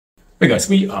Hey guys,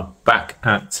 we are back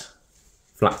at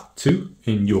flat 2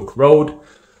 in York Road.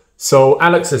 So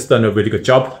Alex has done a really good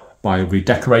job by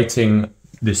redecorating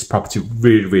this property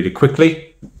really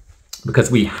quickly, because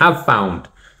we have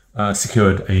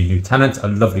secured a new tenant, a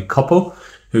lovely couple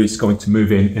who's going to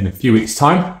move in a few weeks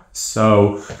time.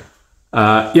 So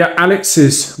yeah, Alex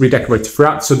is redecorated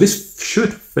throughout, so this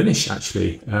should finish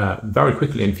actually very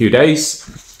quickly in a few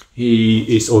days. He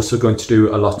is also going to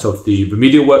do a lot of the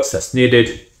remedial works that's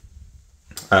needed,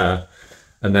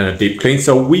 and then a deep clean.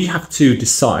 So we have to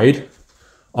decide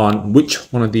on which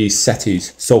one of these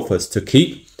settees, sofas, to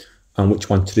keep and which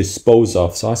one to dispose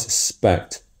of. So I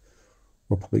suspect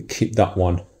we'll probably keep that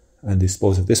one and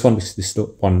dispose of this one, because this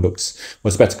one looks, well,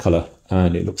 it's a better color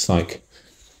and it looks like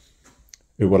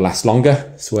it will last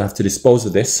longer. So we'll have to dispose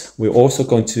of this. We're also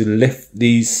going to lift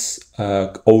these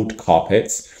old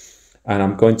carpets, and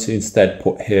I'm going to instead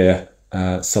put here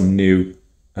some new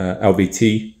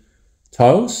LVT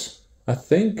tiles, I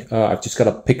think. I've just got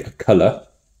to pick a color,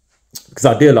 because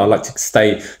ideally I like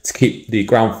to keep the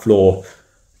ground floor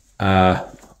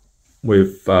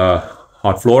with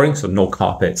hard flooring, so no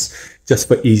carpets, just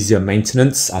for easier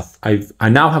maintenance. I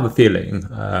now have a feeling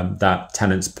that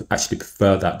tenants actually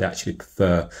prefer that. They actually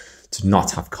prefer to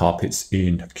not have carpets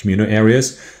in communal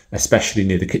areas, especially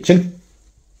near the kitchen.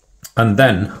 And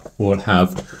then we'll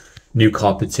have new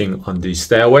carpeting on the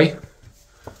stairway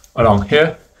along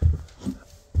here,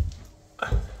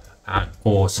 and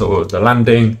also the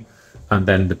landing, and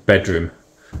then the bedroom.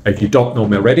 If you don't know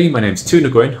me already, my name is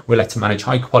Nguyen. We like to manage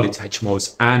high quality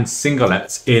HMOs and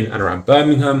single-lets in and around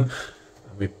Birmingham.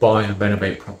 We buy and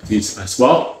renovate properties as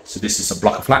well. So this is a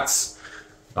block of flats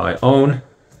that I own.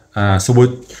 I've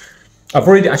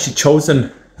already actually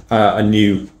chosen a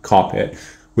new carpet.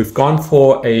 We've gone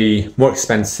for a more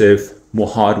expensive, more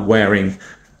hard-wearing,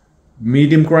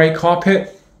 medium grey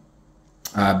carpet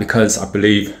because I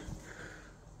believe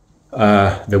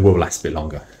they will last a bit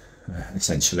longer,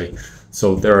 essentially.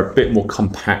 So they're a bit more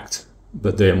compact,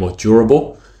 but they're more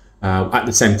durable. At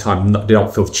the same time, they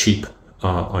don't feel cheap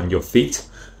on your feet,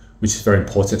 which is very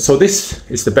important. So this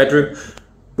is the bedroom.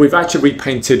 We've actually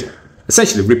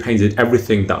essentially repainted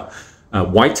everything that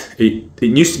white. It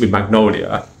used to be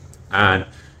magnolia, and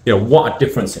you know what a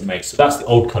difference it makes. So that's the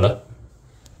old color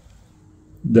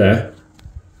there.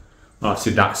 So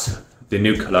that's the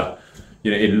new color. You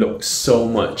know, it looks so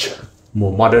much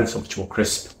more modern, so much more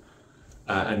crisp,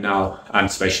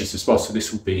 and spacious as well. So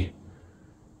this will be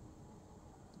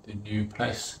the new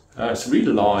place. It's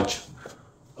really large.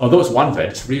 Although it's one bed,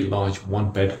 it's a really large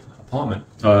one-bed apartment,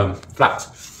 flat.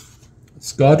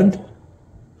 It's garden,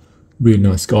 really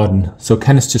nice garden. So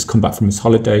Kenneth's just come back from his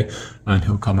holiday, and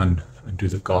he'll come and do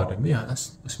the garden. Yeah,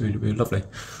 that's really lovely.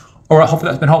 All right,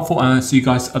 hopefully that's been helpful, and see you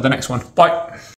guys at the next one. Bye.